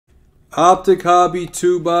Optic Hobby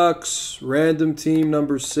 2-box, random team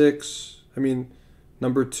number 6.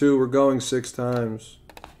 Number 2. We're going 6 times.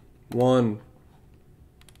 1,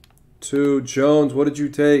 2. Jones, what did you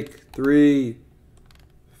take? 3,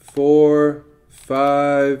 4,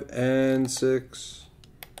 5, and 6.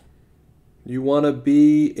 You want to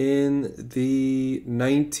be in the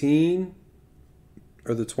 19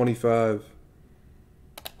 or the 25?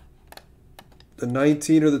 The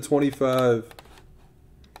 19 or the 25?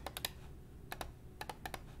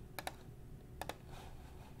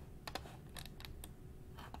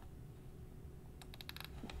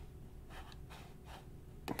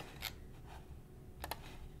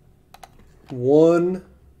 One,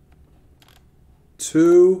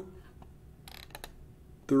 2,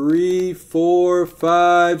 3, 4,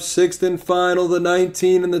 5, 6th and final, the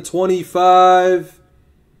 19 and the 25.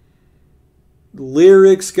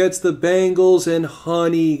 Lyrics gets the Bengals and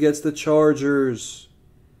Honey gets the Chargers.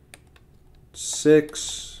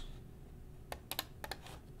 6.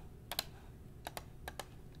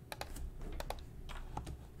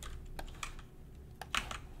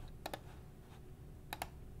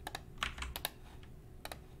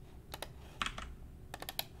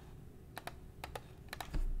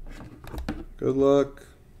 Good luck.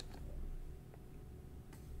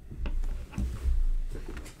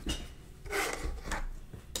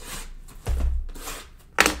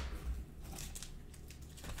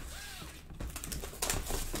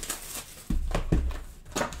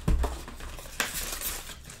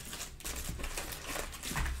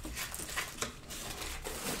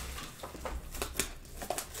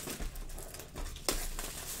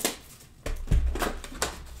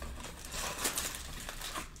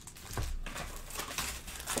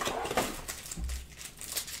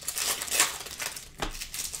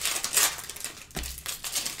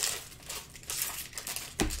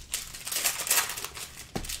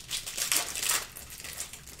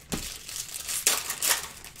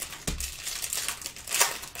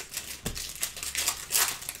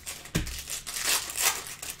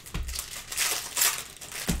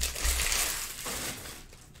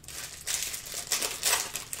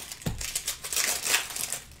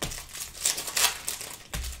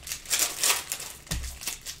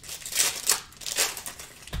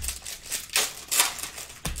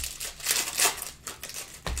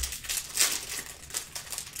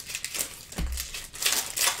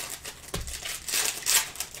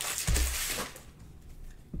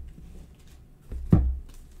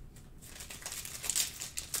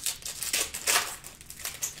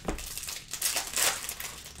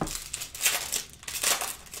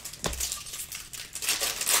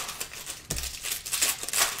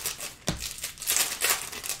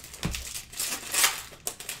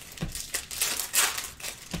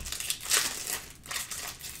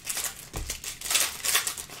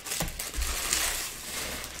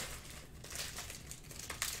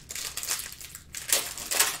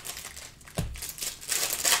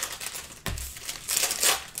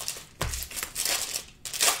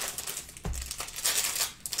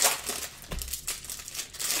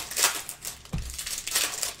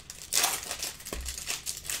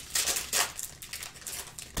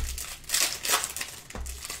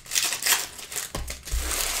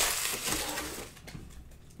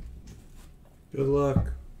 Good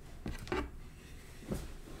luck.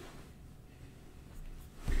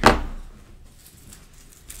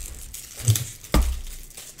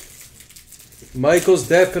 Michael's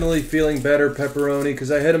definitely feeling better, Pepperoni, because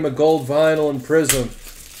I hit him a gold vinyl and prism.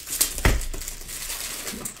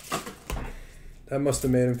 That must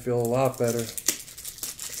have made him feel a lot better.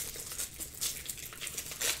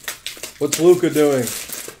 What's Luca doing?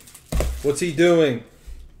 What's he doing?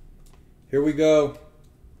 Here we go.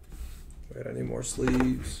 Wait, I need more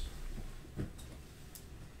sleeves.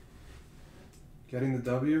 Getting the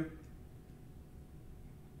W?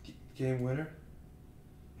 Game winner?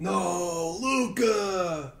 No,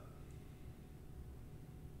 Luca!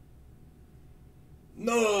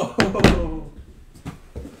 No!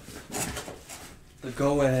 The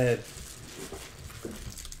go-ahead.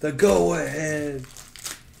 The go-ahead.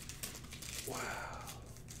 Wow.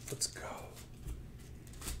 Let's go.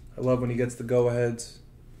 I love when he gets the go-aheads.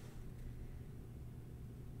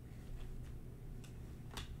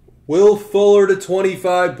 Will Fuller to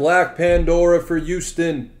 25, Black Pandora for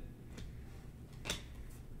Houston.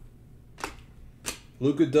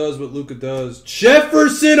 Luka does what Luka does.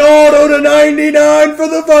 Jefferson auto to 99 for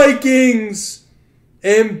the Vikings.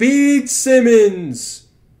 Embiid Simmons.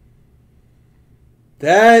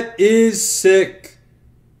 That is sick.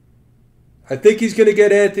 I think he's going to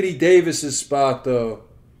get Anthony Davis's spot, though.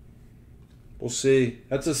 We'll see.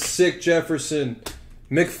 That's a sick Jefferson.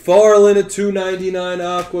 McFarland at 299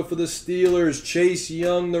 Aqua for the Steelers. Chase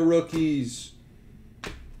Young, the rookies.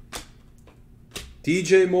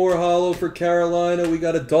 DJ Moore hollow for Carolina. We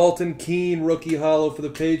got a Dalton Keene rookie hollow for the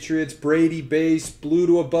Patriots. Brady base, blue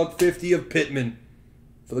to $1.50 of Pittman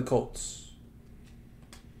for the Colts.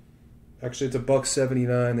 Actually, it's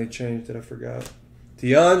 $1.79. They changed it. I forgot.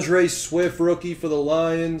 DeAndre Swift rookie for the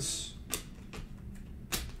Lions.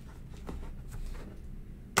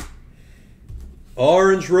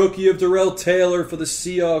 Orange rookie of Darrell Taylor for the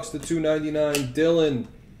Seahawks, the $2.99. Dylan.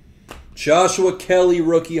 Joshua Kelly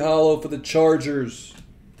rookie hollow for the Chargers.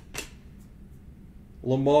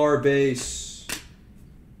 Lamar base.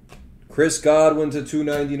 Chris Godwin to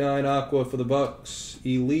 $2.99 Aqua for the Bucks.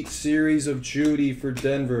 Elite series of Judy for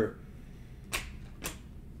Denver.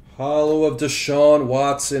 Hollow of Deshaun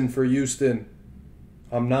Watson for Houston.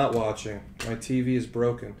 I'm not watching. My TV is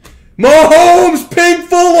broken. Mahomes Pink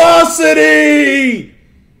Velocity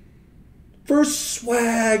for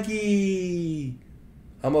Swaggy.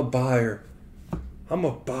 I'm a buyer,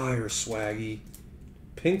 Swaggy.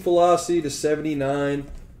 Pink Velocity to 79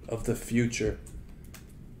 of the future.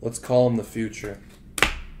 Let's call him the future.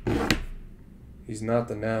 He's not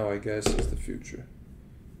the now, I guess. He's the future.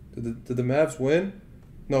 Did the Mavs win?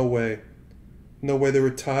 No way. No way. They were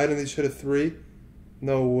tied and they should have 3?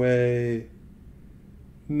 No way.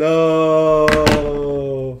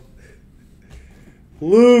 No.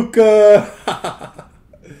 Luka.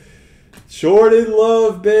 Jordan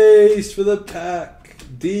Love base for the Pack.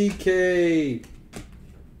 DK.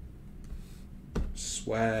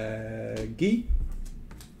 Swaggy.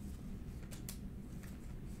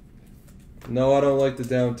 No, I don't like the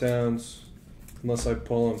downtowns. Unless I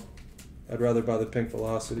pull them. I'd rather buy the Pink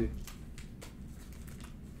Velocity.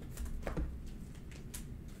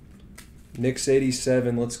 Knicks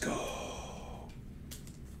 87, let's go.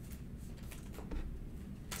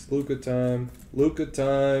 It's Luka time. Luka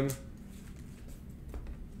time.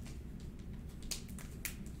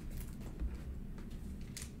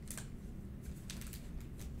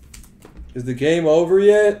 Is the game over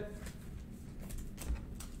yet?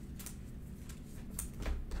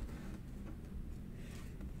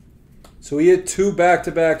 So he hit 2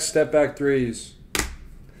 back-to-back step-back threes.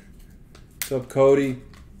 What's up, Cody?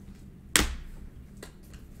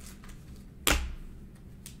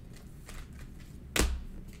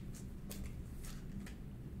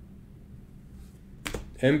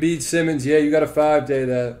 Embiid Simmons, yeah, you got a 5-day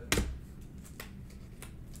that.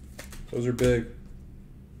 Those are big.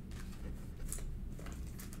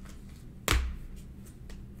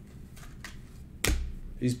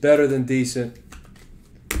 He's better than decent.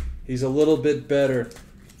 He's a little bit better.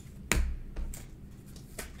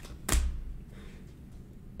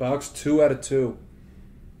 Box 2 out of 2.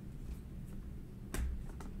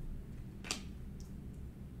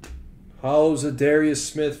 Hollows of Darius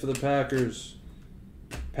Smith for the Packers.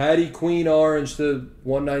 Patty Queen orange to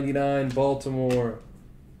 $1.99 Baltimore.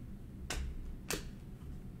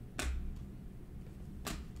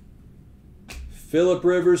 Phillip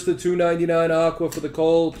Rivers to $2.99 Aqua for the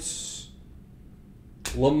Colts.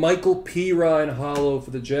 LaMichael Pirine hollow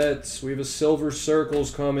for the Jets. We have a Silver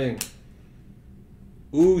Circles coming.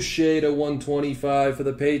 Uche to $125 for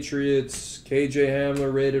the Patriots. KJ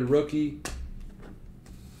Hamler rated rookie.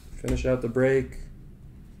 Finish out the break.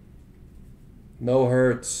 No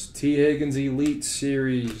Hurts. T. Higgins Elite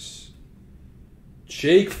Series.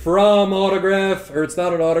 Jake Fromm autograph. Or it's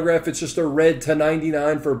not an autograph, it's just a red to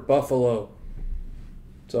 99 for Buffalo.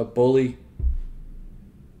 What's up, Bully?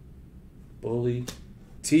 Bully.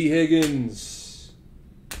 T. Higgins.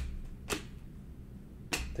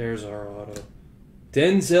 There's our auto.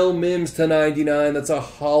 Denzel Mims to 99. That's a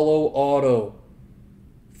hollow auto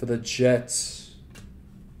for the Jets.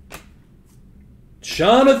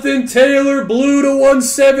 Jonathan Taylor blue to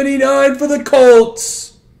 179 for the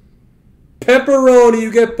Colts. Pepperoni.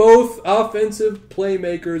 You get both offensive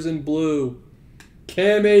playmakers in blue.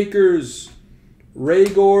 Cam Akers.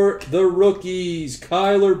 Raygor the rookies.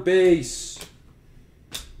 Kyler base.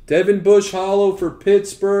 Devin Bush hollow for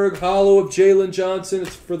Pittsburgh. Hollow of Jalen Johnson.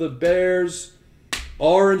 It's for the Bears.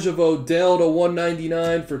 Orange of Odell to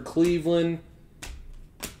 $199 for Cleveland.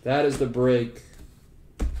 That is the break.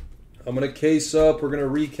 I'm going to case up. We're going to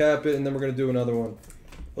recap it, and then we're going to do another one.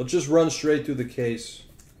 Let's just run straight through the case.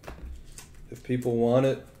 If people want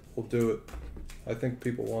it, we'll do it. I think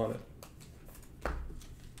people want it.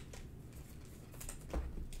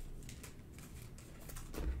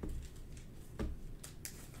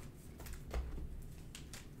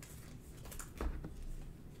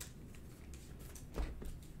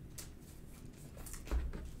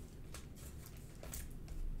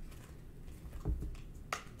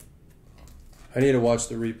 I need to watch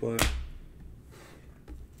the replay.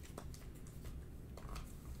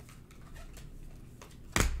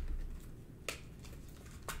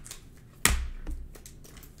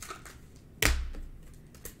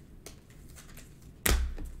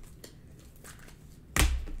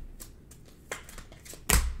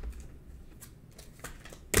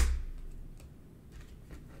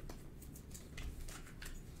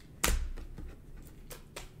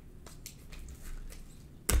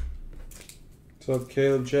 What's up,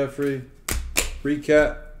 Caleb Jeffrey?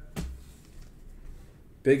 Recap.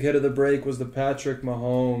 Big hit of the break was the Patrick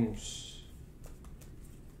Mahomes.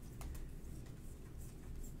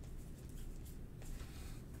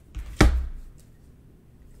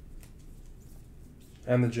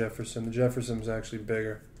 And the Jefferson. The Jefferson was actually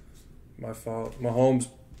bigger. My fault. Mahomes,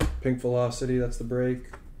 pink velocity, that's the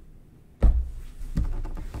break.